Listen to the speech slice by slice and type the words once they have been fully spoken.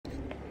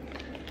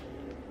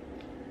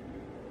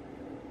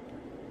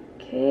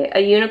Okay, A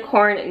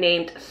Unicorn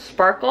Named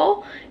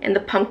Sparkle and the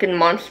Pumpkin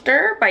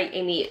Monster by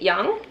Amy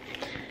Young.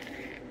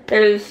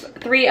 There's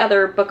 3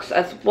 other books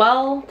as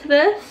well to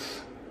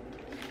this.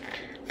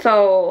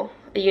 So,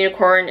 A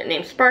Unicorn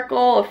Named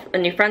Sparkle, A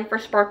New Friend for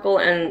Sparkle,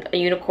 and A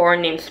Unicorn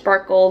Named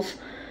Sparkle's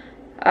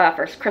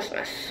First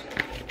Christmas.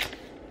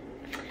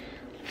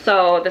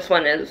 So this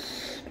one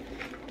is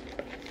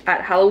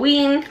at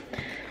Halloween.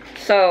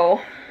 So,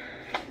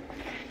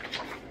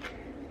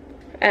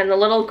 and the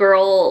little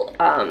girl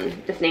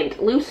is named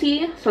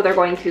Lucy. So they're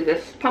going to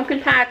this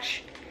pumpkin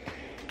patch,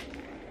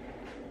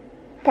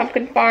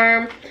 pumpkin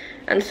farm.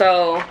 And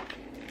so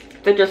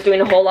they're just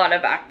doing a whole lot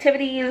of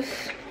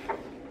activities.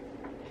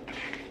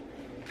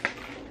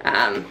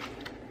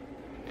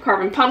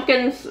 Carving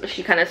pumpkins.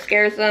 She kind of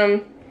scares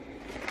them.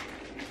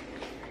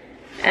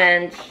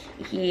 And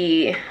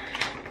he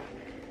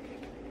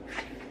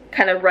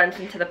kind of runs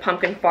into the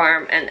pumpkin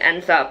farm and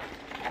ends up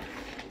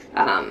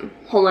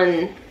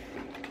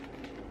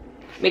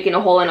making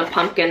a hole in a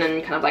pumpkin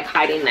and kind of like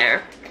hiding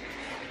there.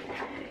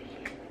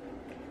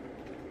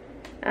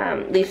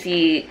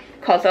 Lucy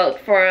calls out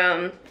for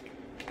him,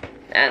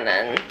 and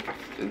then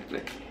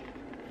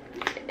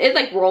it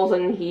like rolls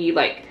and he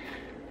like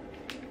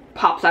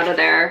pops out of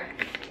there.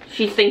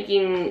 She's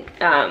thinking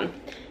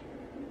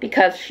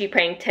because she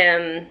pranked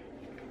him,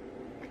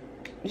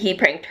 he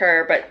pranked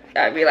her, but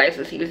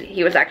realizes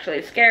he was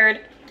actually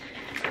scared.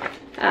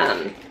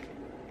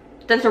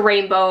 There's a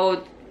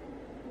rainbow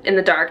in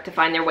the dark to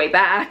find their way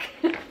back.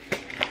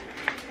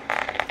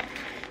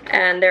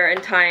 And they're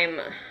in time,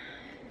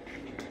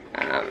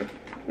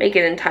 make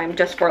it in time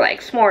just for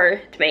like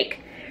s'more to make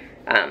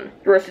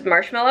roasted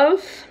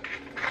marshmallows,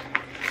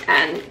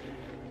 and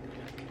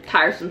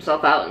tires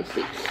himself out and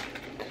sleeps.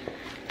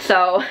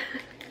 So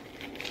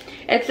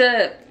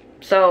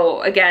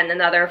so again,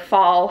 another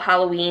fall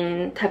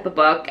Halloween type of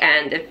book,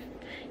 and if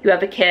you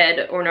have a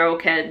kid or know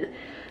a kid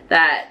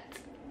that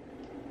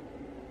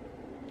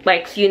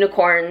likes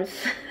unicorns,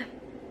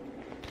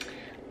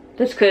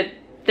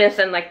 this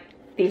and like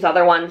these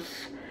other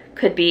ones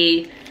could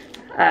be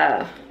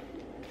a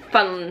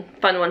fun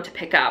one to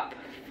pick up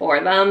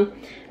for them.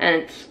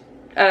 And it's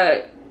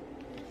a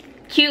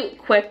cute,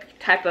 quick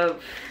type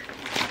of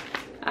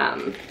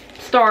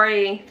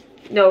story,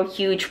 no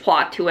huge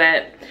plot to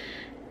it.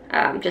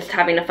 Just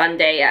having a fun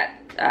day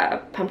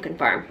at Pumpkin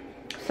Farm.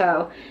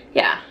 So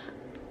yeah,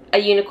 A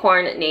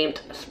Unicorn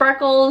Named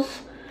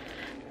Sparkles,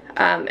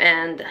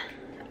 and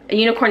A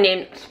Unicorn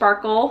Named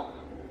Sparkle,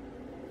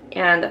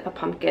 and The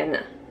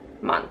Pumpkin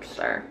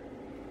Monster.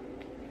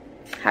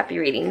 Happy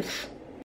readings.